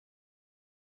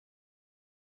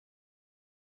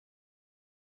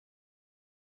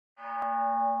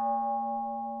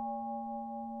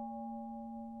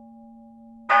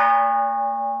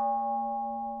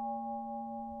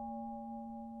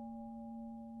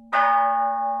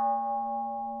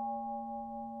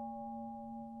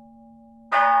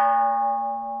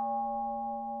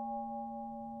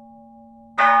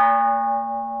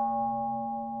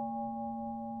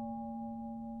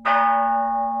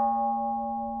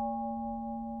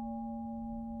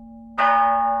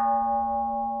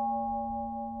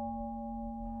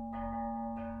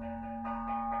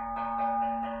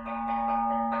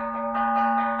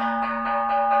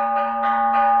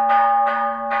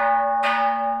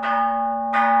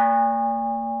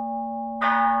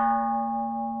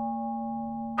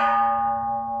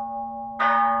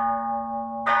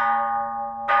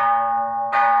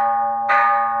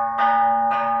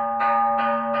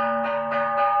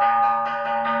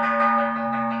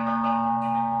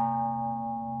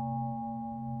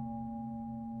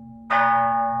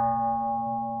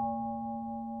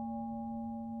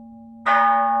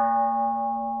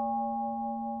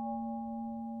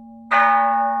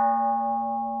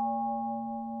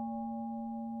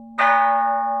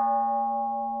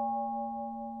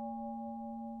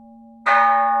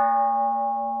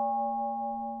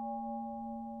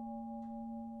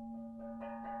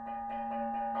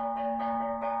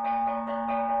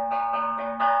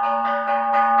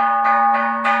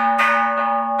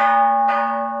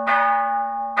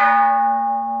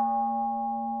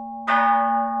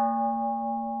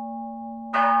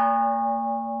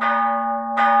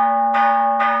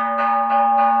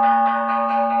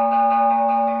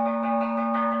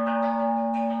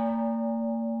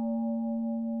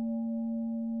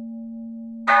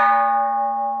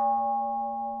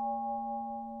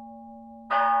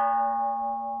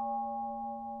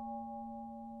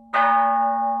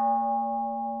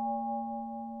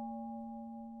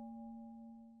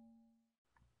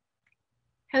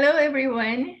Hello,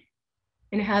 everyone,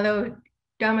 and hello,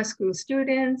 Dharma School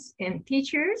students and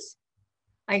teachers.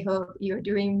 I hope you're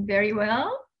doing very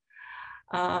well.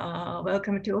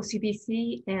 Welcome to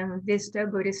OCBC and Vista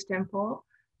Buddhist Temple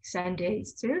Sunday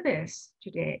service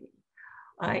today.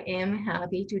 I am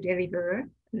happy to deliver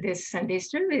this Sunday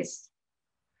service.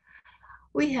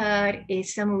 We had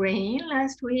some rain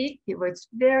last week. It was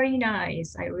very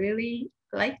nice. I really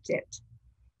liked it.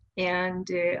 And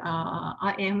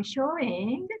I am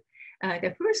showing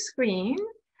the first screen.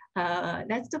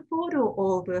 That's the photo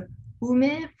of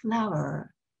ume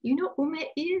flower. You know, ume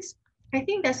is, I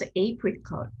think that's an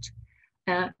apricot.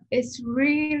 It's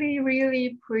really,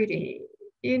 really pretty,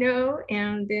 you know.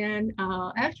 And then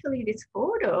actually this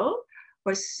photo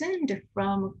was sent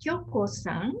from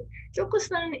Kyoko-san.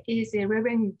 Kyoko-san is a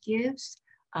Reverend Gibbs'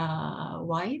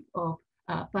 wife of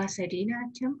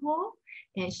Pasadena Temple.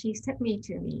 And she sent me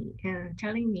to me and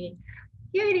telling me,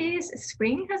 here it is,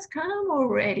 spring has come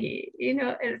already. You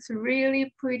know, it's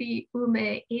really pretty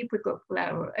ume apricot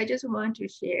flower. I just want to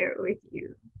share with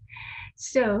you.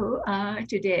 So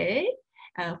today,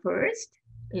 first,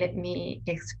 let me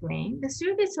explain the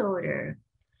service order.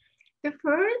 The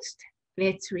first,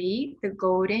 let's read the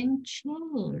golden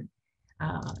chain.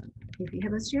 If you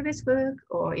have a service book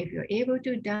or if you're able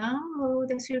to download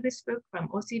the service book from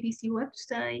OCBC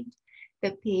website,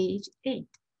 the page 8,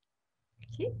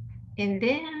 okay? And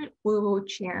then we will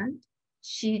chant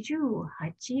Shiju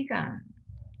Hachigan,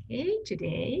 okay?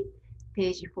 Today,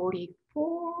 page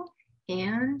 44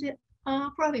 and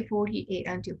probably 48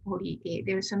 until 48.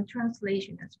 There's some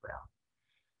translation as well.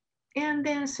 And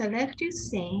then selected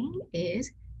saying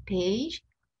is page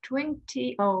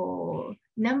 20,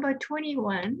 number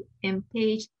 21 and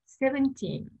page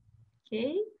 17,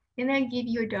 okay? And I give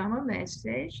you a Dharma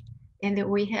message, and then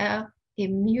we have a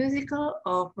musical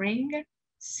offering,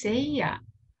 Seiya,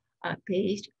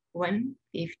 page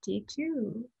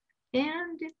 152,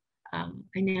 and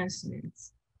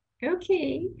announcements.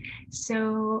 Okay,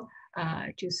 so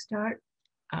to start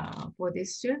for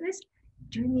this service,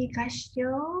 Junmi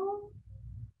Kashyo.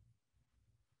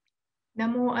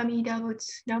 Namo Amida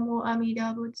Butsu, Namo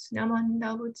Amida Butsu,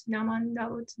 Namanda Butsu, Namanda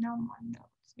Butsu, Namanda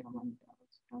Butsu, Namanda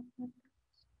Butsu,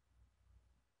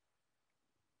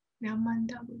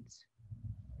 Namanda Butsu.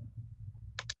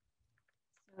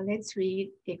 So let's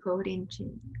read a golden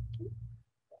chain. Okay.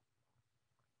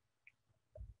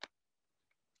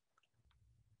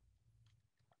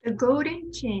 The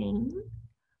golden chain.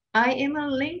 I am a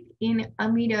link in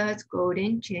Amida's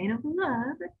golden chain of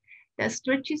love that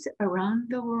stretches around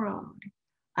the world.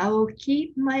 I will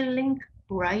keep my link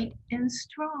bright and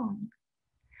strong.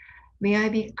 May I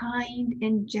be kind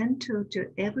and gentle to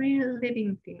every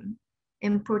living thing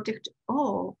and protect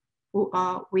all who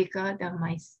are weaker than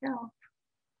myself.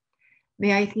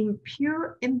 May I think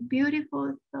pure and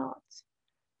beautiful thoughts,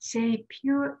 say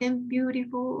pure and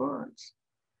beautiful words,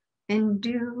 and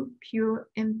do pure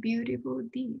and beautiful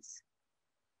deeds.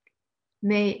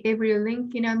 May every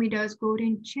link in Amida's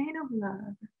golden chain of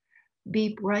love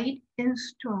be bright and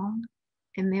strong,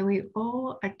 and may we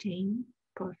all attain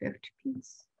perfect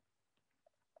peace.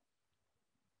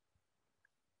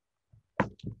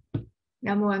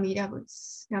 Namo Amida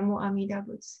Butsu, Namo Amida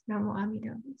Butsu, Namo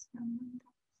Amida Butsu,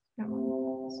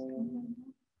 Namo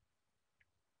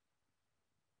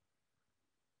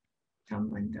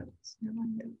Amida Butsu.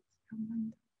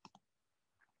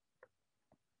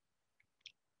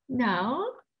 Now,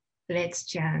 let's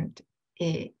chant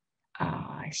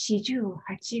Shiju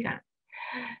Hachigan.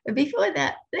 Before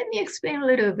that, let me explain a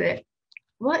little bit.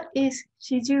 What is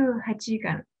Shiju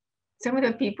Hachigan? Some of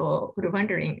the people who are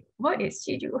wondering, what is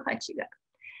Shiju Hachigan?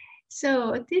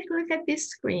 So take a look at this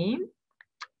screen.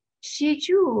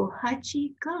 Shiju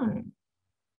Hachigan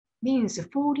means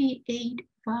 48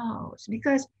 vows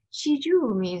because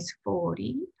Shiju means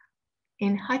 40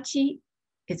 and Hachi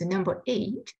is the number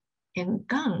 8 and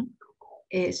Gan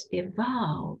is a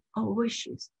vow of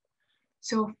wishes.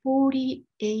 So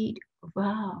 48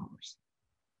 vows.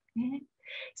 Okay?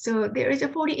 So there is a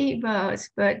 48 vows,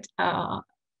 but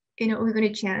we're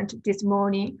going to chant this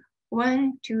morning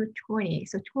 1 to 20.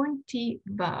 So 20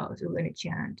 vows we're going to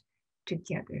chant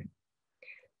together.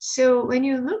 So when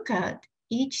you look at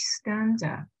each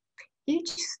stanza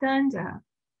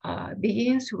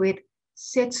begins with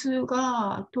setsu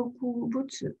ga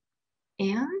tokubutsu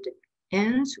and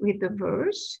ends with the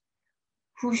verse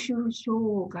fushu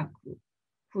shogaku.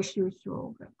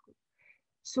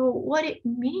 So what it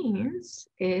means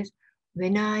is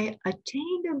when I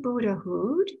attain the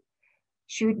Buddhahood,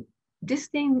 should this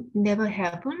thing never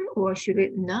happen or should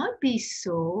it not be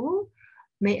so,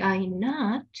 may I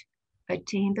not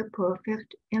attain the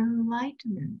perfect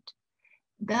enlightenment.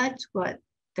 That's what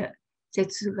the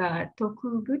Setsuga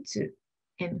Tokubutsu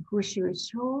and Fushu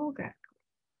Shogaku.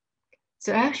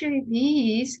 So actually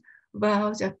these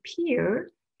vows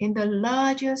appear in the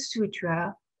larger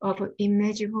sutra of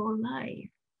immeasurable life.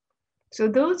 So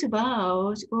those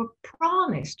vows were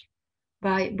promised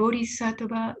by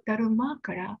Bodhisattva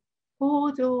Dharmakara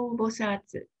Hozo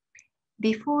Bosatsu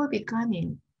before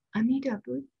becoming Amida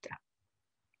Buddha.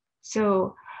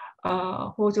 So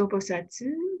Hozo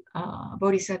Bosatsu,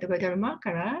 Bodhisattva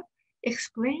Dharmakara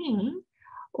explained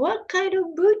what kind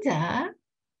of Buddha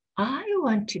I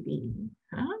want to be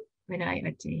when I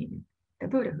attain the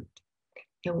Buddhahood.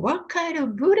 And what kind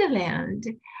of Buddha land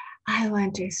I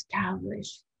want to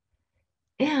establish.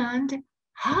 And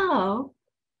how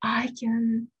I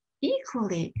can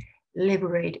equally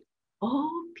liberate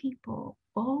all people,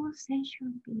 all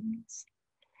sentient beings.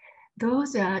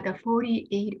 Those are the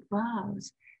 48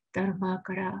 vows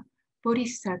Dharmakara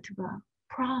Bodhisattva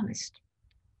promised.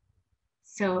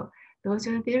 So those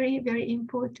are very, very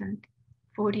important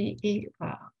 48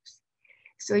 vows.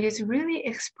 So it's really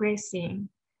expressing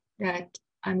that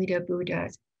Amida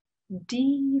Buddha's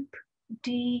deep,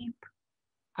 deep,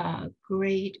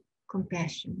 great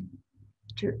compassion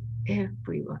to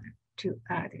everyone, to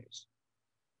others.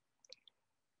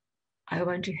 I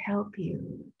want to help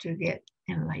you to get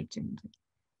enlightened,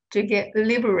 to get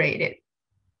liberated.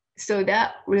 So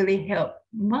that really helped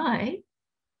my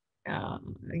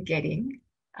getting,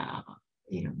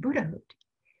 Buddhahood.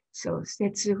 So,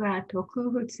 Setsuga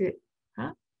Tokubutsu,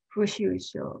 Fushu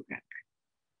Shogaku.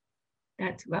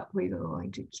 That's what we were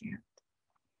going to chant.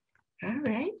 All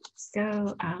right,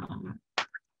 so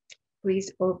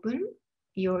please open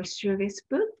your service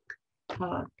book,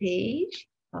 page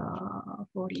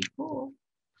 44.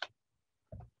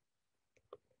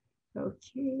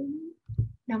 Okay.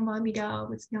 Namamida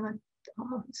was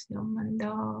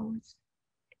Namandas.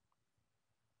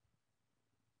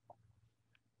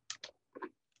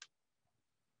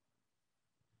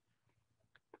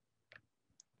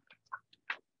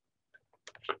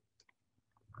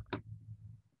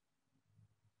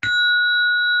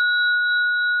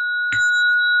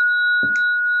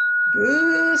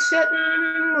 Busen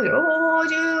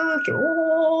Ryoju Kyo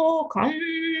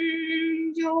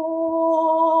Kanjo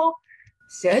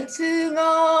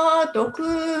Setsuga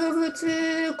Tokubutsu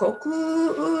Koku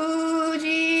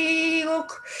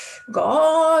Jigoku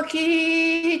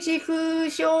Gaki Chiku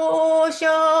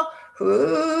Shosha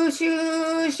Fushu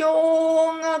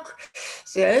Shogaku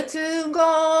Setsuga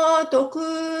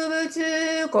Tokubutsu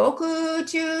Koku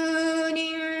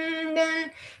Chunin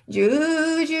Den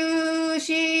Juju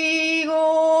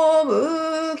Shigo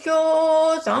Bukyo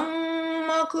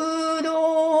Sammaku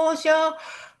Dosha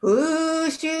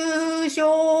Fushu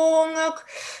Shogaku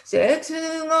節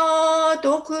が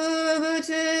特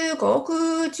物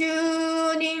国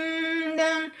中人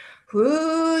伝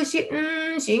不信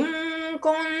新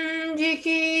婚時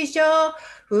期者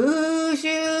不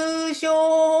修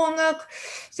小学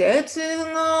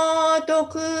節が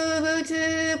特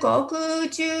物国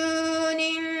中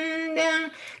人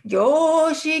伝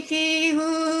常識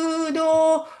不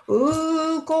動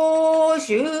不公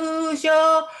修者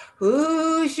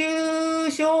不修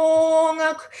小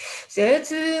学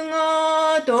節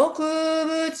が特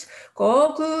物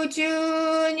国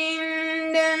中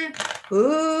人伝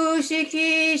不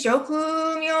識職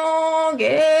業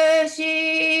下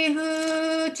士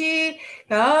不知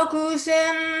百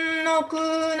戦の苦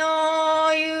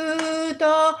なゆう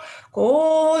た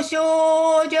交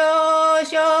渉者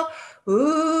者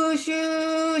不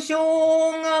修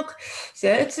小学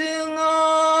節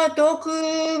が特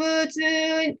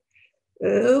物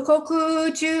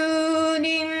国中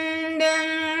人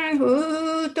伝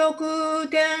不徳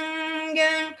天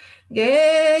元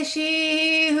下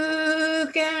士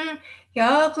不見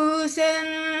百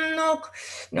戦の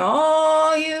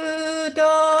なゆ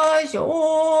た勝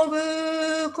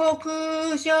負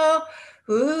国者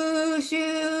不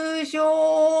修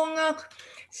小学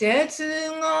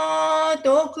節が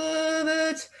特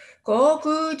物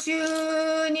国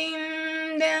中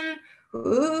人伝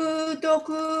不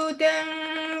徳天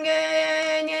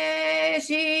下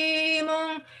下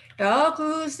門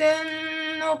百戦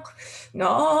の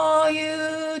な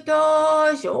ゆ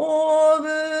た勝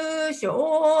負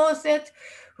小説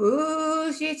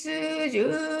不質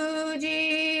従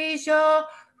事者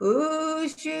不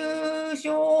修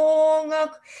小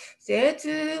学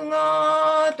節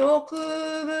が特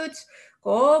物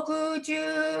国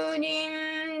中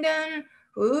人伝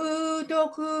不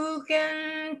徳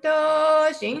健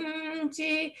太心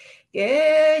知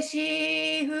下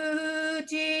士不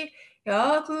知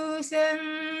百戦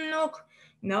の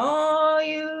な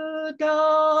ゆた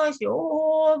勝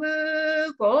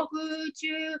負国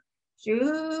中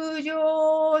修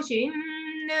上新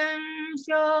年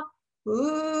者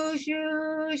不修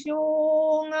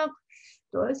小学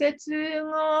と節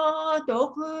が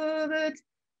特物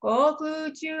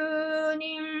国中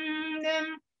人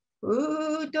伝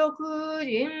不徳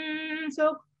人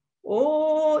足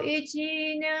大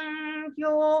一年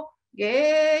教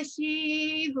下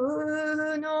士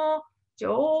不の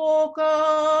超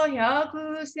過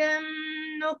百戦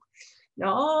の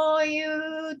なゆ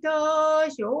た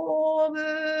勝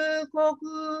負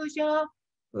国者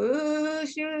不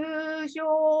修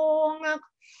小学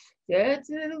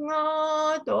節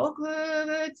が特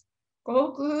物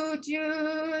国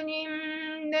中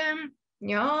人伝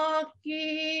若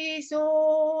き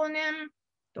少年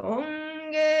とん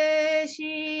げ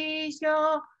し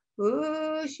者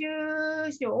不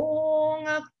修小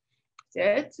学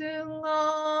節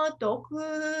が特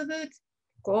物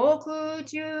国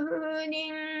中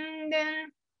人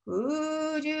伝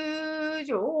不従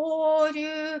成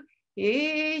就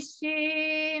必死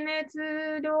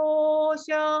滅動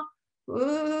者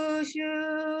不修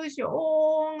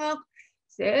小学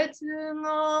節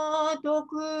が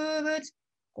特物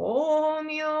光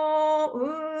明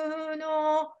右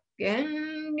の原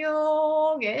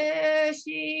料下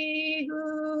士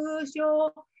不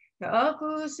詳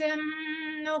百戦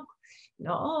の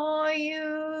な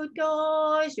ゆた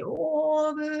勝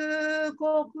負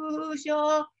国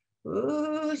者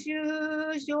不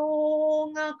修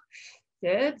小学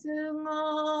節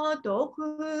が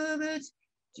特物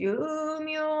寿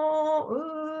命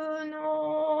右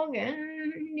の原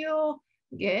料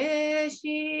下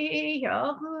士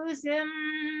百戦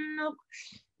の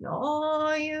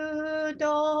なゆ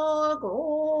た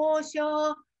公者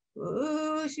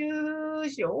不修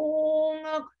小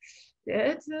学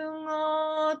節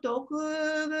が特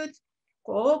物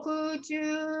国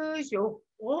中諸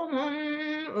門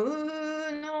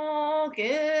右の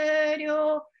軽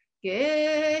量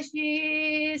下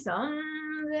士三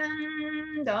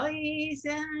千大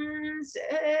戦世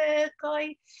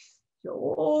界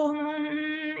小門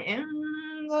円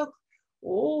学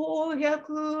王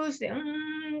百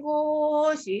戦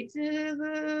後出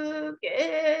具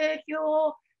景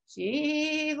況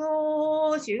死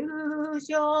後修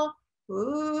者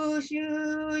不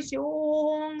修小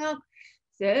学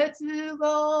節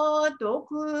が特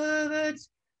物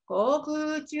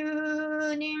国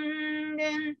中人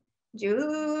伝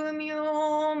寿命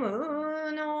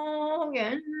無の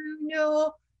原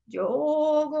料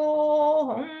上後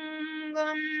本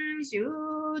願集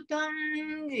端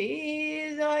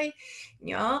自在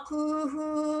脈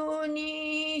不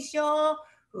二者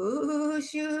不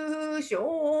修小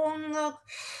学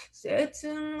摂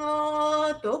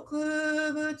が特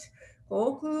物、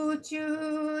国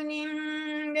中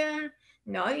人伝、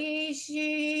内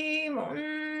視門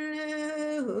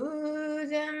ぬ不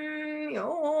全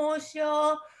容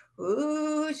赦、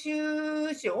風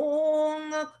習小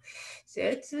学、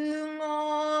摂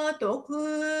が特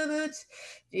物、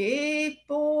実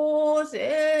法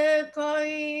世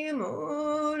界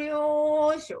無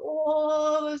料勝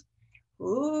負、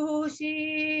不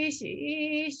死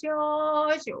死者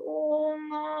小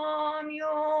が名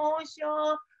者、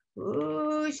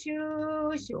不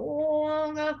修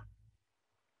小学、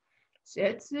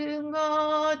摂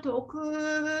が特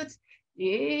物、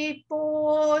立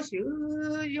法修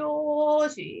上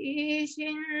死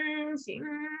心信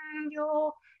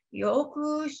行、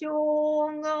欲小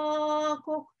が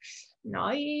国、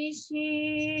内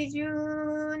視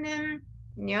10年、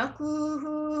脈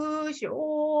不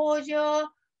少者、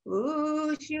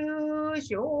不修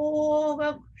小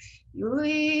学、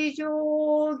唯上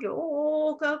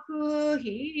行覚、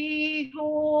非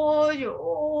法上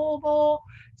法、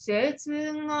摂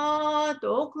が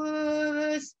特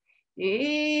物、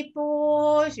立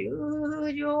法修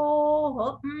上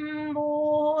本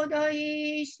望大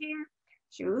心、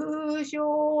修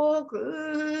正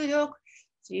空力、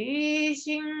自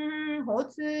心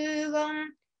発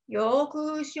願、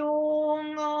欲小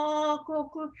が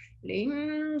国、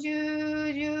臨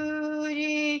終十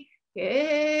字、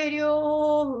軽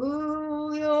量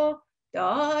不要、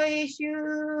大衆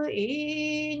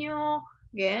医療、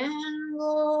言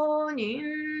語人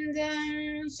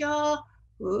前者、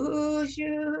不修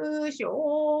小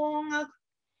学、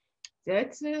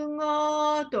摂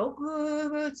が特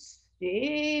物、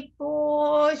立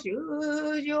法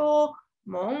修上、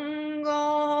門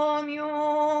が名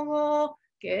語、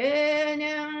経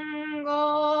年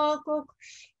が国、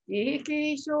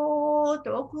力小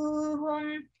特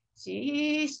本、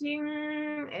死心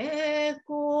栄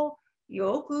光、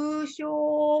欲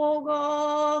小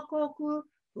が国、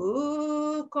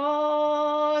不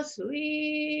可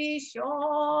推者、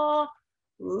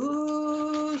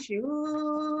不修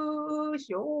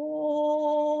小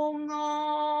学。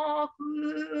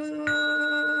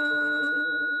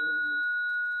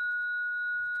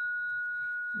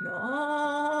ナ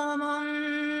マ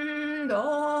ンダ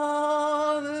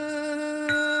ブ、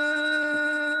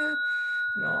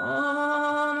ナ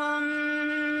マ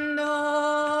ンダ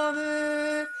ブ、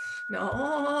ナ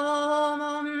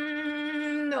マ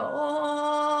ンダ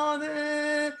ブ、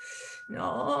ナ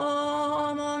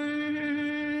マ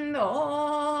ンダ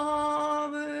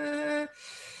ブ、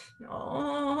ナ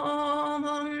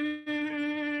マ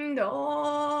ンダ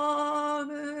ブ、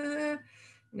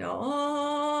ナ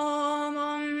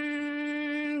マン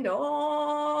ダブ、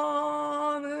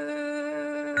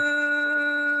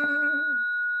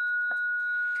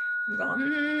がん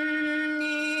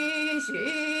にし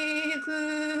く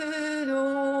ど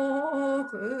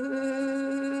く、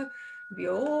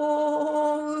平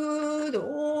等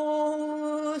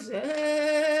性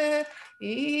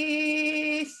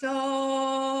一切、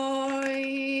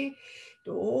道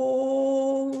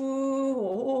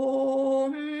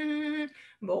本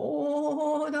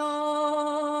菩提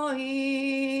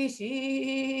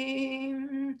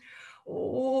心、お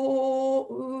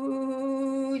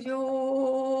うじょ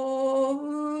う、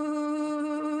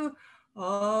あ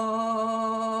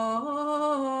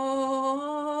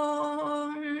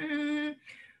ん、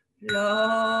ら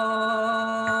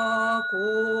こ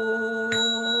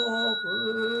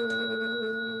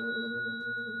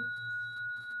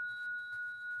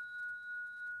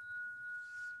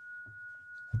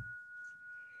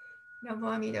ナム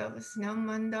アミダブスナム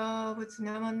マンダブツ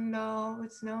ナマンダブ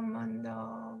ツナマンダ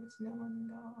ブツナマン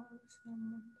ダブツ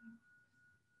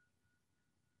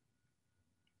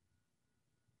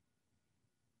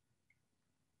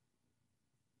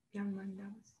ナマンダ。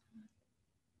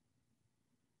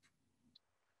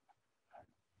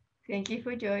Thank you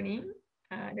for joining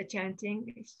the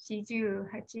chanting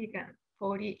 48巻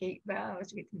 48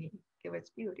 vows with me. It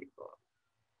was beautiful.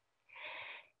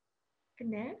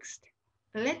 Next,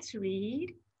 let's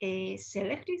read a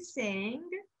selected saying,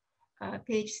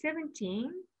 page 17,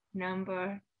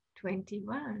 number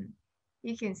 21.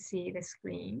 You can see the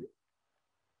screen.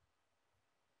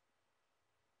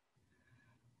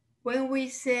 When we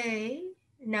say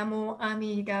Namo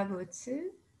Amida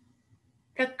Butsu,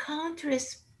 the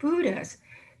countless Buddhas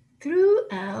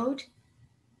throughout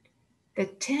the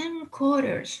 10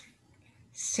 quarters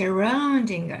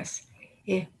surrounding us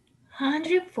a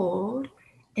 100-fold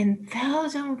and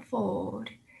 1,000-fold,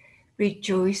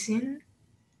 rejoicing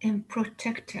and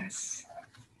protect us.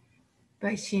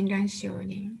 By Shinran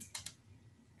Shonin,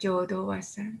 Jodo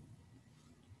Wasan.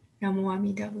 Namo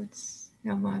Amida Butsu.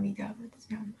 Namo Amida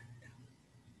Butsu.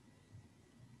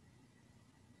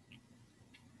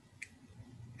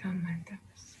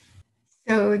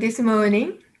 So this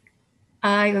morning,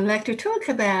 I would like to talk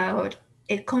about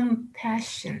a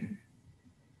compassion.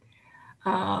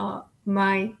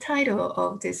 My title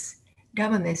of this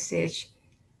Dharma message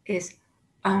is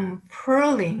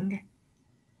Unfurling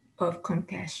of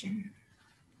Compassion.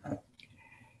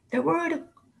 The word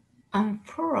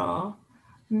unfurl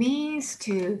means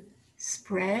to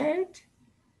spread,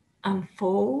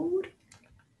 unfold,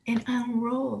 and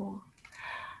unroll.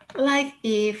 Like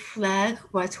a flag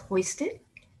was hoisted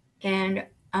and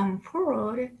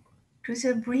unfurled to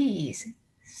the breeze,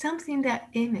 something that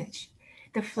image.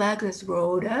 The flag was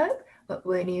rolled up, but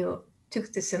when you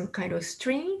took some kind of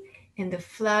string, and the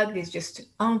flag is just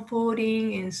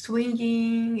unfolding and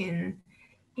swinging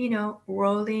and,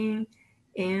 rolling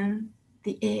in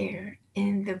the air,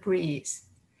 in the breeze.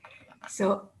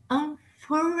 So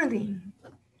unfurling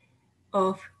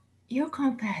of your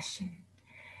compassion,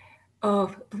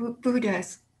 of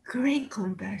Buddha's great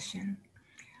compassion,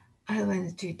 I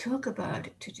want to talk about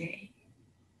today.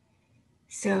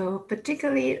 So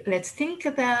particularly, let's think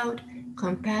about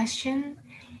compassion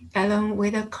along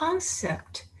with a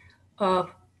concept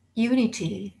of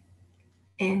unity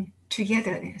and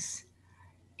togetherness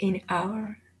in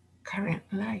our current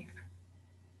life.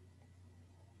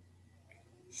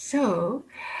 So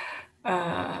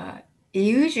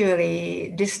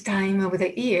usually this time of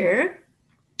the year,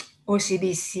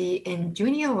 OCBC and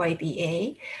Junior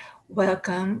YBA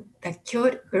welcome the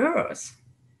Kyoto Girls.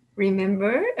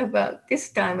 Remember about this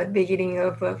time at the beginning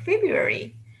of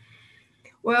February?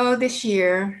 Well, this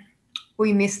year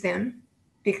we miss them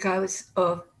because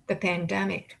of the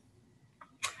pandemic.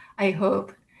 I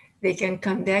hope they can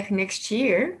come back next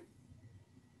year.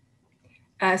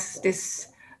 As this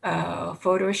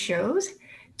photo shows,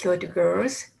 Kyoto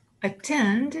Girls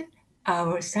attend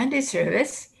our Sunday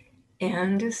service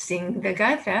and sing the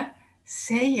gatha,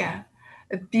 Seiya,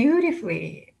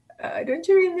 beautifully. Don't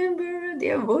you remember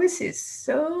their voices?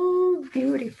 So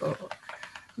beautiful.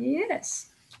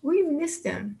 Yes, we miss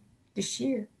them this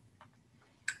year.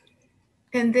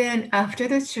 And then after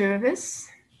the service,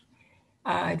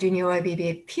 Junior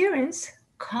YBA parents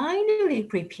kindly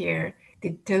prepare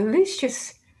the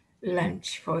delicious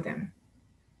lunch for them.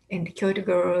 And the Kyoto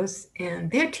girls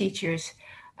and their teachers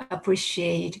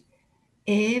appreciate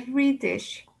every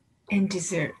dish and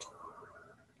dessert.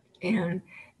 And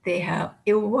they have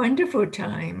a wonderful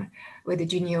time with the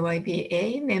Junior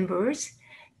YBA members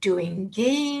doing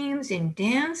games and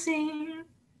dancing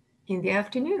in the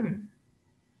afternoon.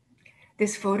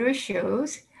 This photo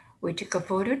shows we took a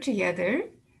photo together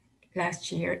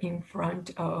last year in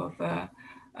front of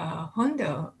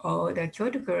Hondo, all the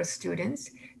Kyoto Girls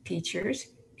students, teachers,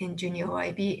 and Junior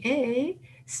YBA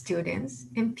students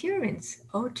and parents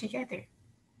all together.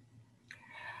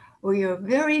 We are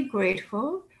very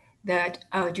grateful that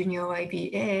our Junior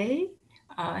YBA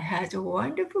has a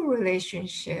wonderful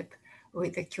relationship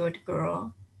with the Kyoto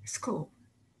Girls School.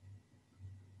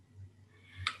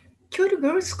 Kyoto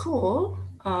Girls School,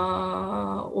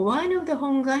 one of the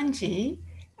Honganji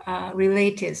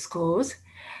related schools,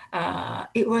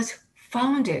 it was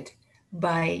founded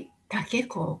by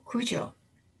Takeko Kujo.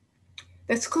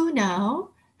 The school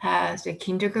now has a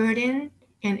kindergarten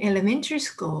and elementary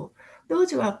school.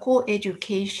 Those are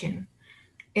co-education.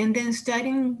 And then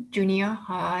starting junior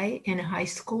high and high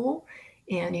school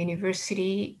and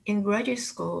university and graduate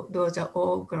school, those are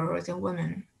all girls and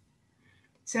women.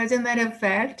 So as a matter of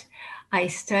fact, I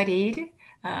studied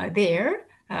there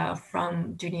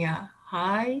from junior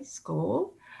high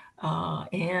school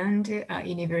and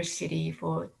university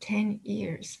for 10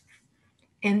 years.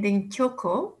 And then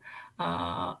Kyoko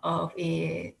of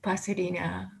a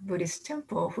Pasadena Buddhist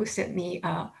temple who sent me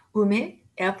a ume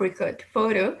apricot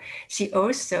photo, she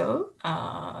also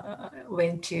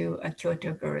went to a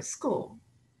Kyoto Girls School.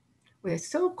 We're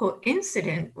so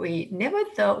coincident. We never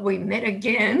thought we met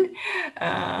again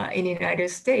in the United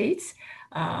States.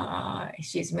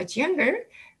 She's much younger,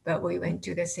 but we went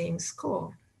to the same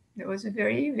school. It was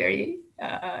very, very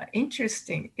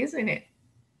interesting, isn't it?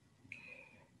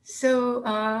 So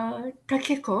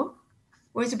Takeko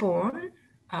was born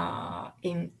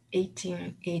in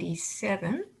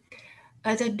 1887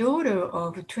 as a daughter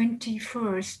of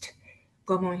 21st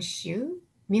Gomonshu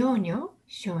Myonyo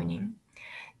Shonin.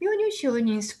 Myonyo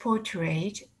Shonin's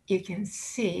portrait you can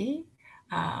see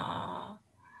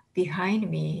behind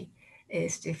me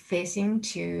is facing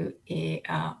to a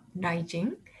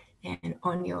Naijin And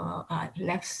on your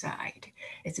left side,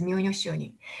 it's Myono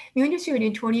Shonin. Myono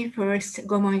Shonin, 21st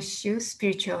Gomonshu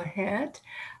spiritual head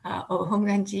of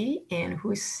Honganji, and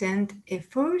who sent a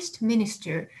first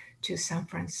minister to San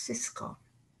Francisco.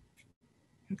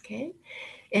 Okay,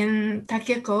 and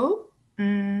Takeko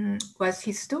was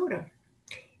his daughter,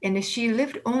 and she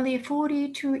lived only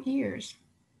 42 years,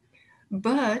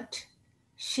 but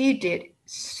she did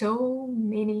so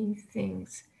many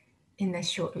things in a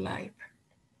short life.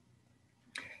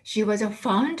 She was a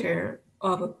founder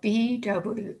of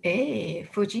BWA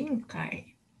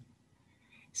Fujinkai.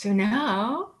 So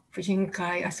now,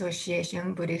 Fujinkai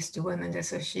Association, Buddhist Women's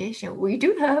Association, we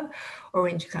do have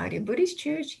Orange County Buddhist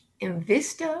Church in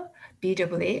Vista,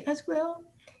 BWA as well,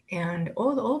 and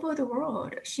all over the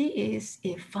world. She is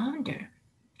a founder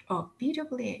of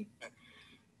BWA.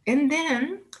 And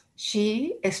then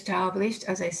she established,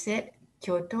 as I said,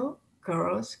 Kyoto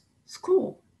Girls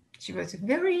School. She was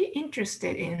very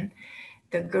interested in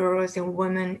the girls and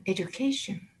women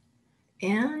education.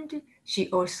 And she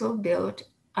also built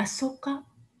Asoka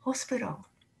Hospital.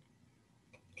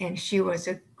 And she was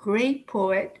a great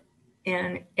poet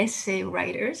and essay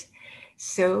writer.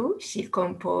 So she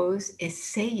composed a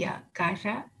Seiya,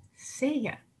 gatha,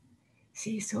 Seiya.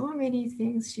 See, so many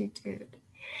things she did.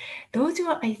 Those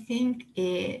were, I think,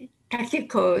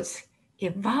 Takeko's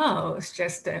vows,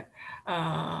 just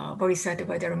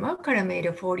Bodhisattva Dharmakara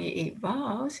made 48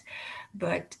 vows,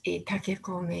 but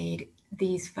Takeko made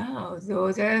these vows.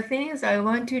 Those are the things I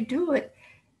want to do it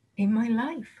in my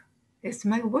life. It's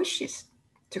my wishes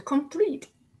to complete.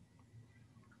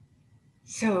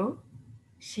 So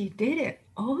she did it,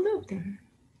 all of them,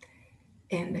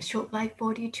 in the short life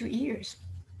 42 years.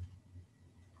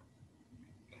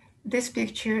 This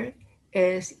picture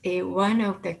is one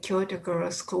of the Kyoto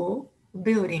Girls School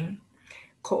building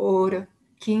called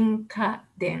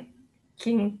Kinkaden.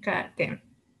 Kinkaden.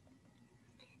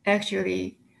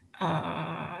 Actually,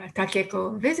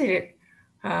 Takeko visited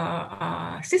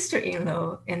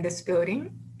sister-in-law in this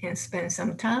building and spent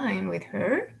some time with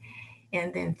her,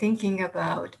 and then thinking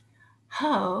about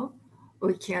how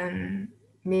we can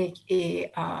make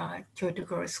a Kyoto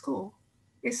Girls School.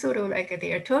 It's sort of like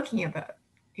they are talking about,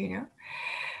 you know.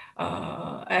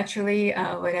 Actually,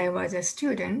 when I was a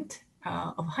student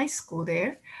of high school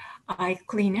there, I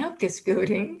cleaned up this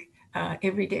building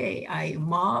every day. I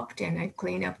mopped and I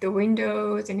cleaned up the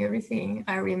windows and everything.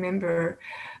 I remember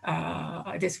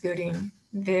this building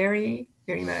very,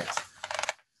 very much.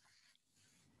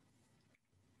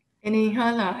 And in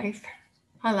her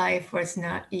life was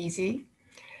not easy.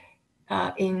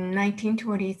 In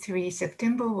 1923,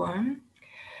 September 1,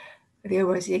 there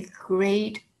was a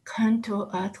great Kanto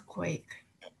earthquake.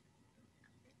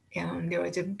 And there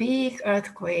was a big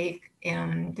earthquake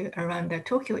around the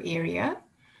Tokyo area.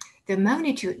 The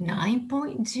magnitude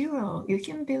 9.0, you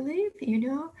can believe,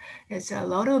 there's a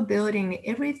lot of building,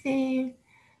 everything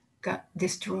got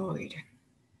destroyed.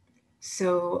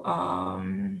 So,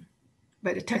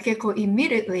 but Takeko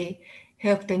immediately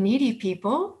helped the needy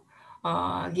people,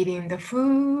 giving the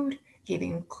food,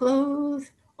 giving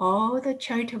clothes, all the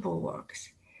charitable works,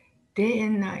 day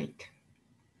and night.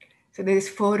 So there's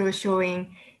photo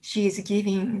showing she's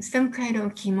giving some kind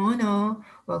of kimono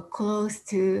or clothes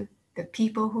to the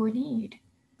people who need,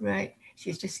 right?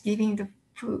 She's just giving the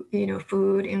food,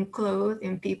 food and clothes,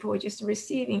 and people are just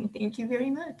receiving. Thank you very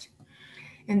much.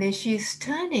 And then she's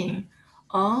standing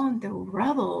on the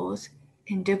rubbles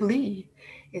and debris.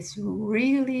 It's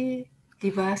really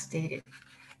devastated,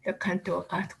 the Kanto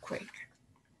earthquake.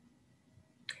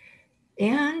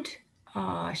 And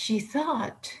she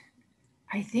thought,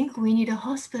 I think we need a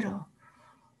hospital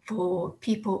for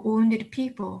people, wounded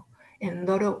people, and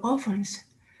a lot of orphans.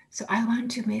 So I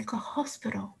want to make a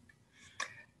hospital.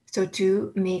 So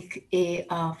to make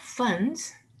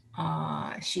funds,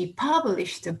 she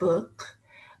published a book,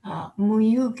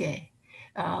 Muyuge.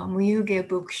 Muyuge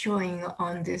book showing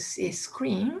on this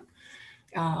screen.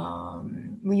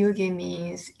 Muyuge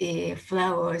means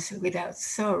flowers without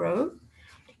sorrow.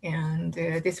 And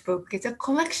this book is a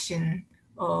collection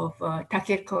of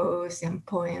Takeko's and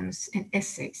poems and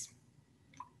essays.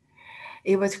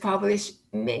 It was published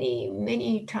many,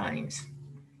 many times.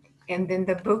 And then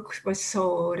the book was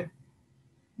sold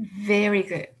very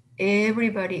good.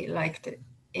 Everybody liked it.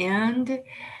 And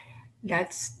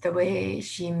that's the way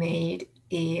she made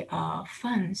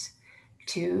funds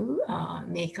to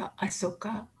make a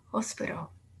Asoka Hospital.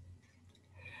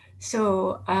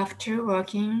 So after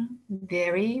working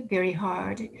very, very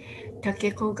hard,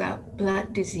 Takeko got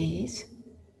blood disease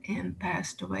and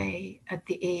passed away at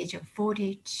the age of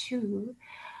 42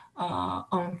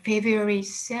 on February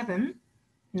 7,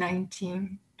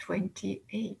 19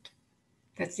 28.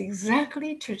 That's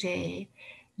exactly today,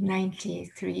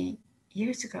 93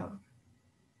 years ago.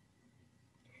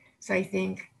 So I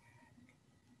think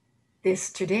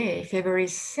this today, February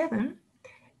 7th,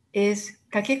 is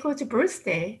Takeko's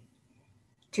birthday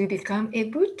to become a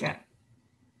Buddha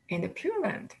in the Pure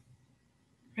Land,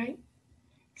 right?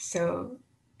 So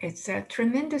it's a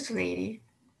tremendous lady.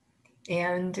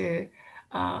 And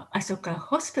Asoka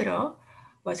Hospital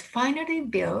was finally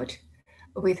built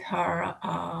with her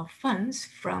funds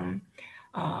from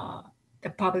the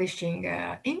publishing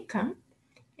income.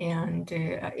 And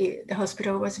the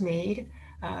hospital was made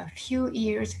a few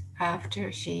years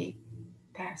after she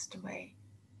passed away.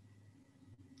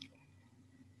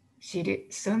 She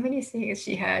did so many things.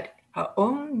 She had her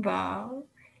own vow,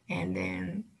 and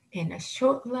then in a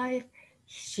short life,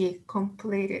 she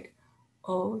completed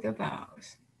all the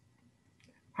vows.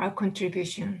 Her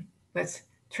contribution was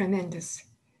tremendous,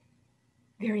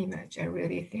 very much. I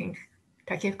really think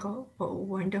Takeko for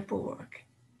wonderful work.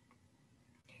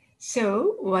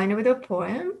 So one of the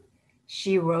poems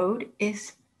she wrote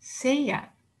is Seiya.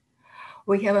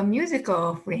 We have a musical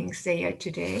offering Seiya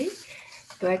today,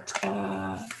 but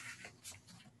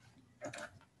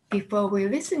before we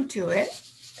listen to it,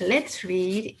 let's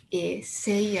read a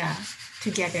Seiya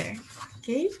together,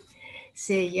 okay?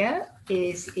 Seiya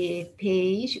is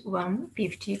page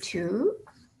 152.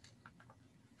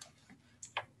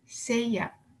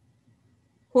 Seiya.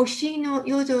 星の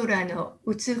夜空の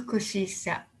美し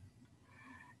さ。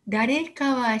誰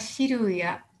かは知る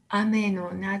や雨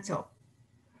の謎。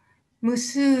無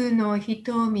数の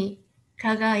瞳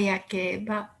輝け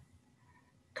ば。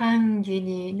歓喜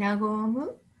に和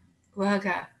む我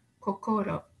が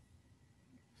心。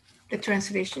The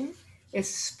translation is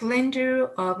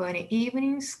splendor of an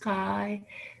evening sky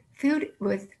filled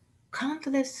with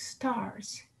countless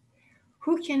stars.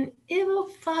 Who can ever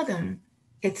fathom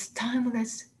its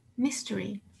timeless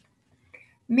mystery?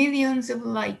 Millions of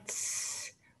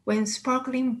lights, when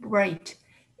sparkling bright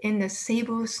in the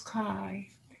sable sky,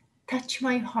 touch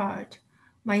my heart,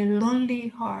 my lonely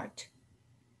heart,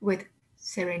 with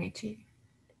serenity.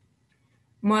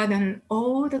 More than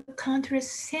all the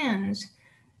countless sands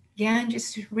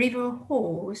Ganges river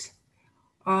holds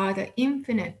are the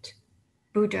infinite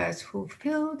Buddhas who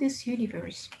fill this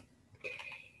universe,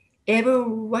 ever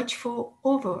watchful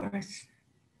over us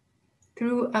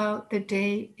throughout the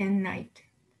day and night.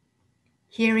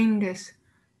 Hearing this,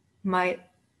 my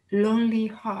lonely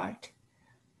heart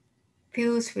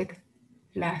fills with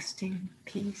lasting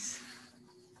peace.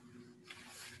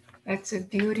 That's a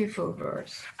beautiful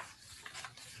verse.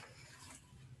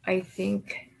 I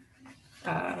think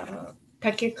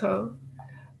Takeko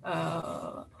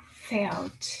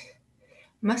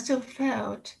must have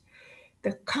felt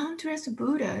the countless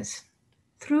Buddhas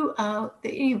throughout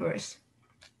the universe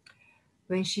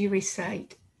when she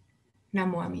recited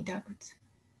Namo Amida Butsu.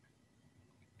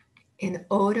 And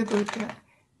all the Buddha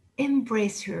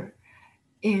embrace her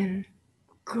in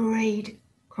great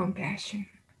compassion.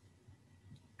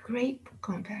 Great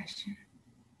compassion.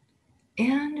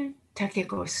 And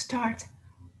Takeko starts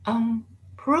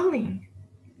unfurling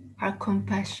her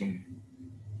compassion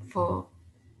for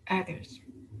others.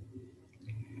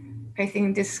 I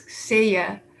think this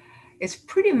Seiya is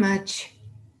pretty much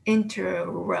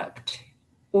interact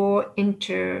with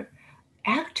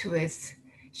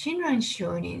Shinran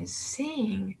Shonin's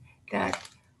saying that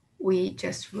we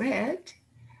just read.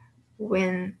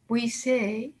 When we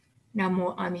say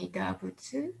Namo Amida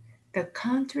Butsu, the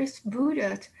countless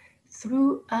Buddhas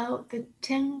throughout the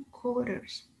 10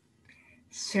 quarters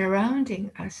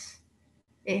surrounding us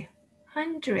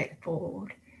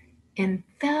 100-fold and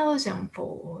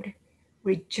 1,000-fold,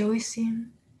 rejoicing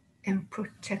and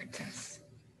protect us.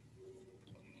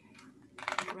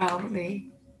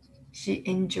 Probably she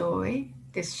enjoyed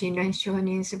the Shinran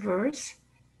Shonin's verse,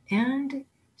 and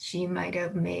she might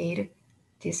have made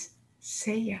this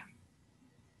Seiya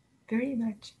very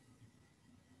much.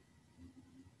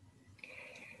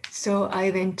 So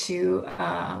I went to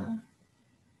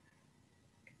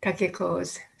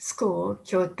Takeko's school,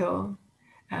 Kyoto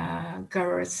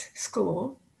Girls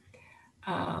School.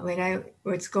 When I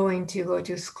was going to go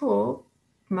to school,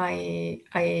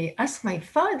 I asked my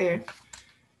father,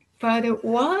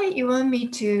 why you want me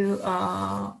to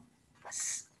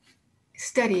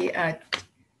study at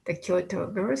the Kyoto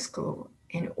Girls School?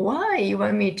 And why you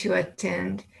want me to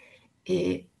attend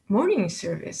a morning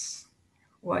service?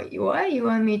 Why you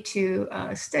want me to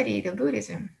study the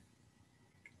Buddhism?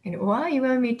 And why you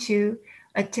want me to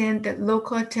attend the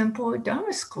local temple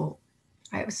Dharma school?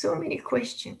 I have so many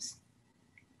questions.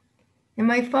 And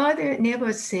my father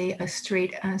never say a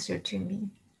straight answer to me.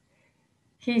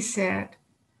 He said,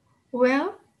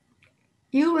 "Well,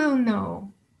 you will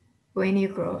know when you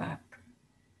grow up."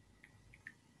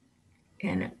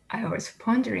 And I was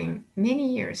pondering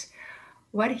many years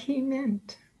what he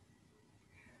meant.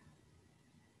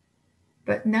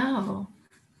 But now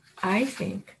I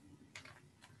think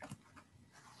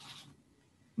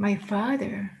my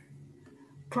father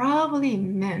probably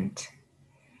meant,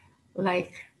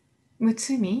 like,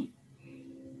 Mutsumi,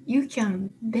 you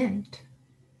can bend,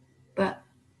 but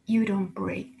you don't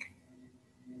break.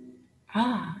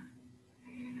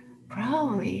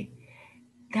 Probably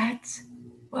that's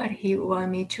what he wanted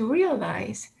me to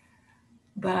realize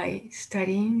by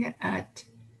studying at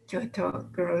Kyoto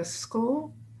Girls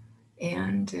School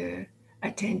and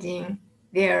attending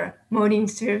their morning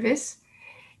service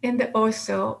and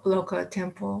also local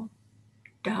temple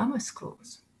Dharma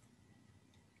schools.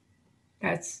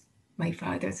 That's my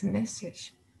father's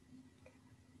message.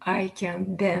 I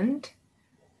can bend,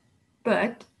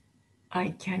 but I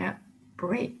cannot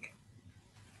break,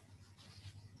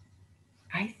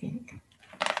 I think.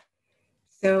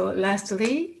 So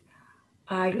lastly,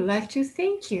 I'd like to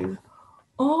thank you,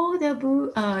 all the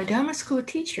Dharma school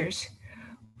teachers,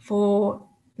 for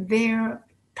their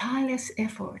tireless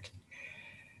effort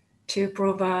to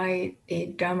provide a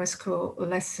Dharma school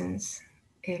lessons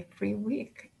every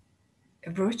week,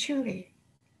 virtually,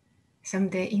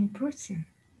 someday in person.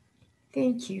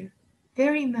 Thank you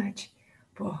very much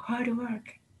for hard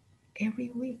work every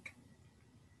week.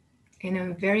 And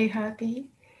I'm very happy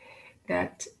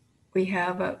that we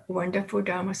have a wonderful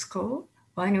Dharma school,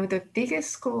 one of the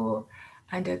biggest school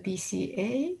under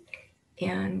BCA,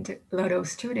 and a lot of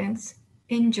students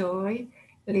enjoy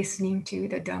listening to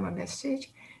the Dharma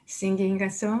message, singing a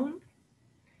song.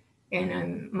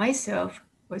 And myself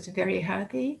was very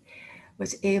happy,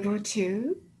 was able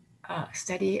to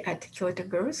study at Kyoto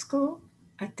Girls School,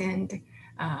 attend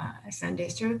Sunday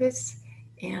service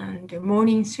and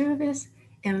morning service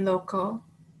in local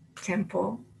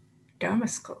temple Dharma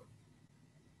school.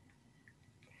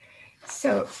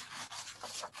 So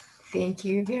thank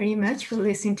you very much for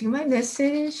listening to my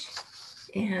message.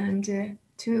 And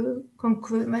to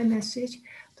conclude my message,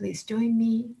 please join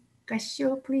me.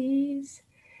 Gassho, please.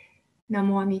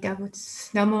 Namo Amida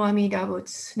Butsu, Namo Amida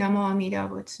Butsu, Namo Amida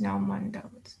Butsu, Namo Amida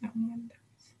Butsu, Namo Amida Butsu.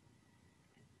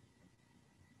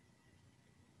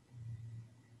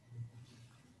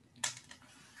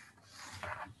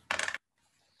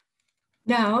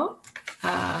 Now,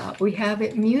 we have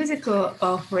a musical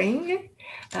offering.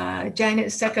 Janet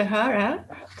Sakahara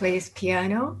plays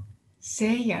piano.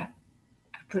 Seiya,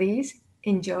 please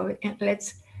enjoy and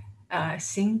let's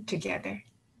sing together.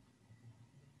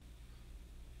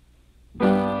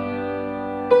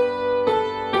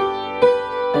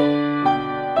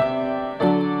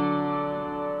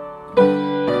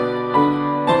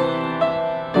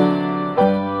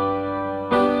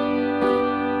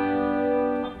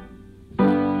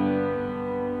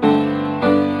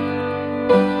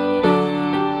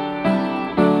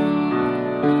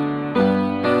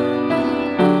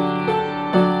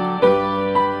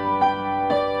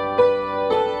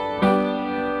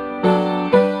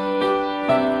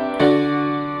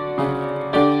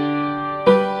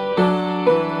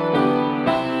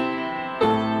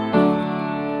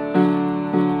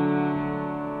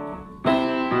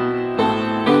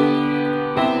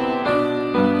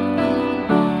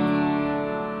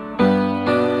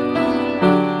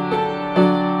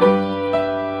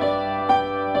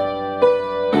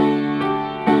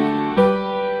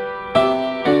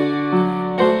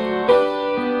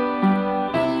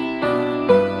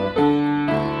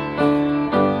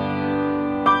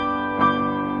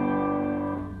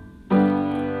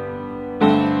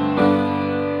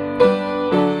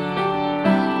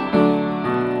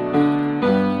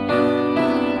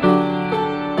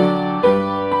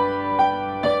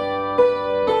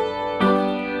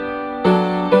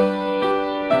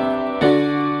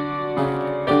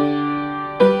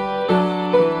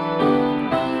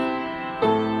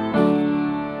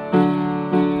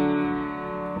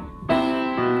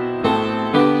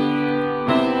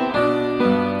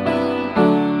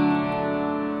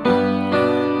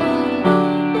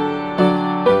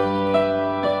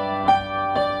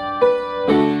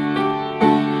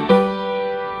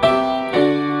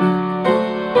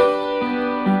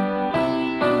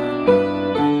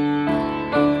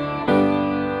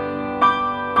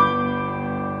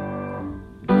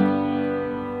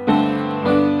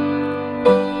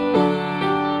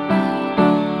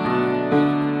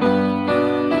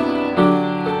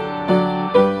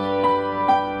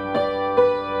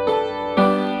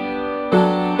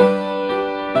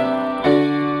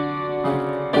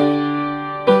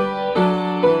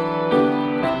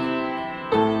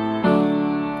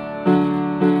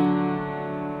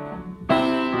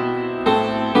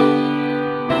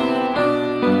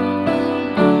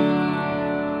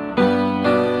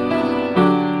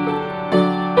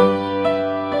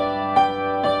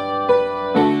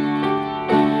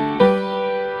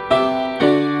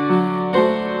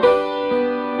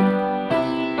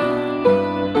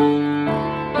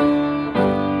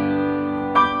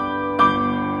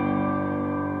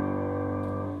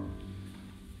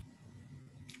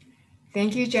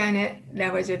 Janet.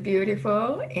 That was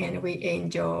beautiful, and we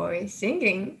enjoy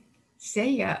singing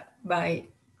Seiya by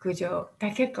Kujo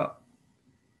Takeko.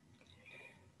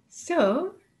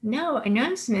 So now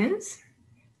announcements.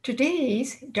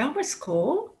 Today's drama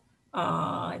school,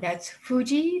 that's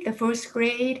Fuji, the first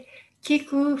grade,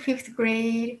 Kiku, fifth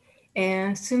grade,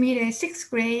 and Sumire, sixth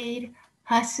grade,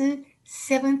 Hasu,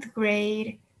 seventh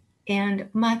grade, and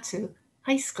Matsu,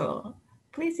 high school.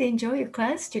 Please enjoy your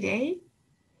class today.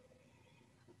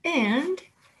 And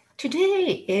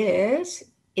today is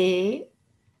a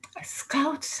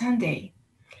Scout Sunday.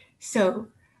 So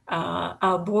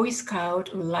our Boy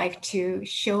Scout would like to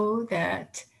show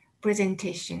that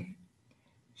presentation.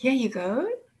 Here you go.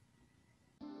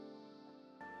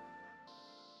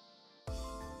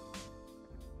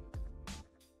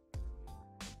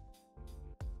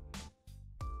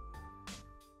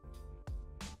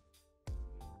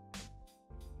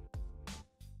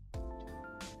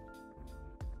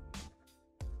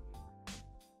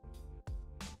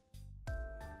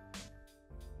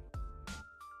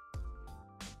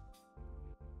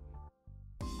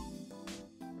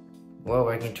 While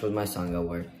working towards my sangha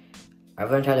work,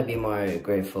 I've learned how to be more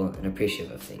grateful and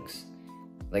appreciative of things,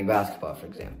 like basketball, for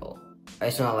example. I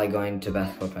used to not like going to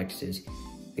basketball practices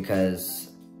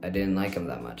because I didn't like them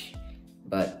that much.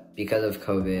 But because of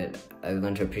COVID, I've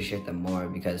learned to appreciate them more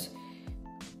because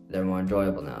they're more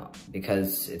enjoyable now,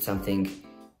 because it's something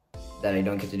that I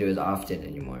don't get to do as often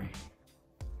anymore.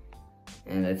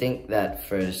 And I think that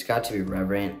for Scott to be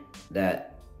reverent,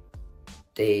 that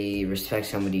they respect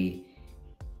somebody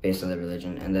based on their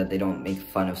religion, and that they don't make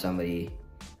fun of somebody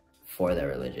for their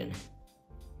religion.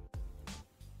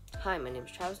 Hi, my name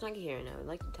is Travis Nagahira, and I would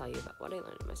like to tell you about what I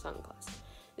learned in my sangha class.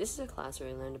 This is a class where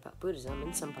I learned about Buddhism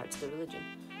and some parts of the religion.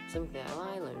 Something that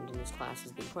I learned in this class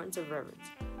is the importance of reverence.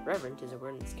 Reverent is a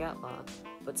word in Scout law,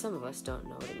 but some of us don't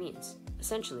know what it means.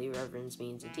 Essentially, reverence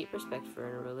means a deep respect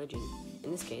for a religion,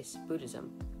 in this case,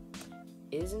 Buddhism.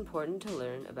 It is important to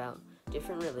learn about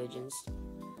different religions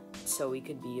so we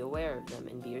could be aware of them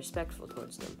and be respectful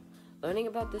towards them. Learning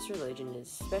about this religion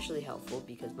is especially helpful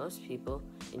because most people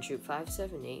in Troop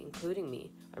 578, including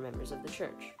me, are members of the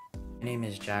church. My name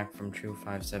is Jack from Troop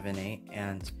 578,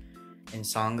 and in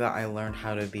Sangha I learned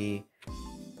how to be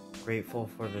grateful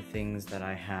for the things that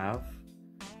I have,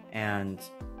 and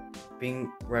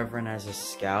being reverent as a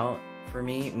scout for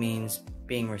me means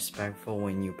being respectful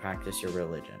when you practice your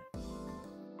religion.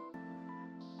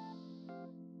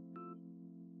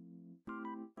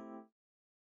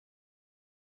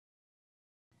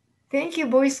 Thank you,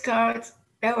 Boy Scouts.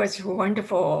 That was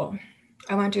wonderful.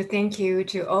 I want to thank you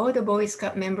to all the Boy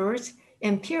Scout members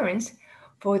and parents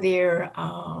for their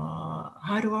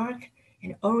hard work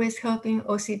and always helping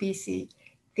OCBC.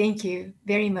 Thank you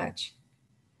very much.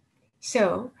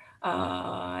 So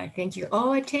thank you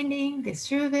all attending the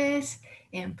service,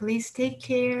 and please take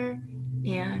care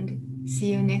and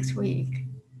see you next week.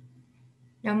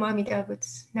 Namo Amitabha.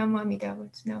 Namo Amitabha.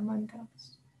 Namo Amitabha.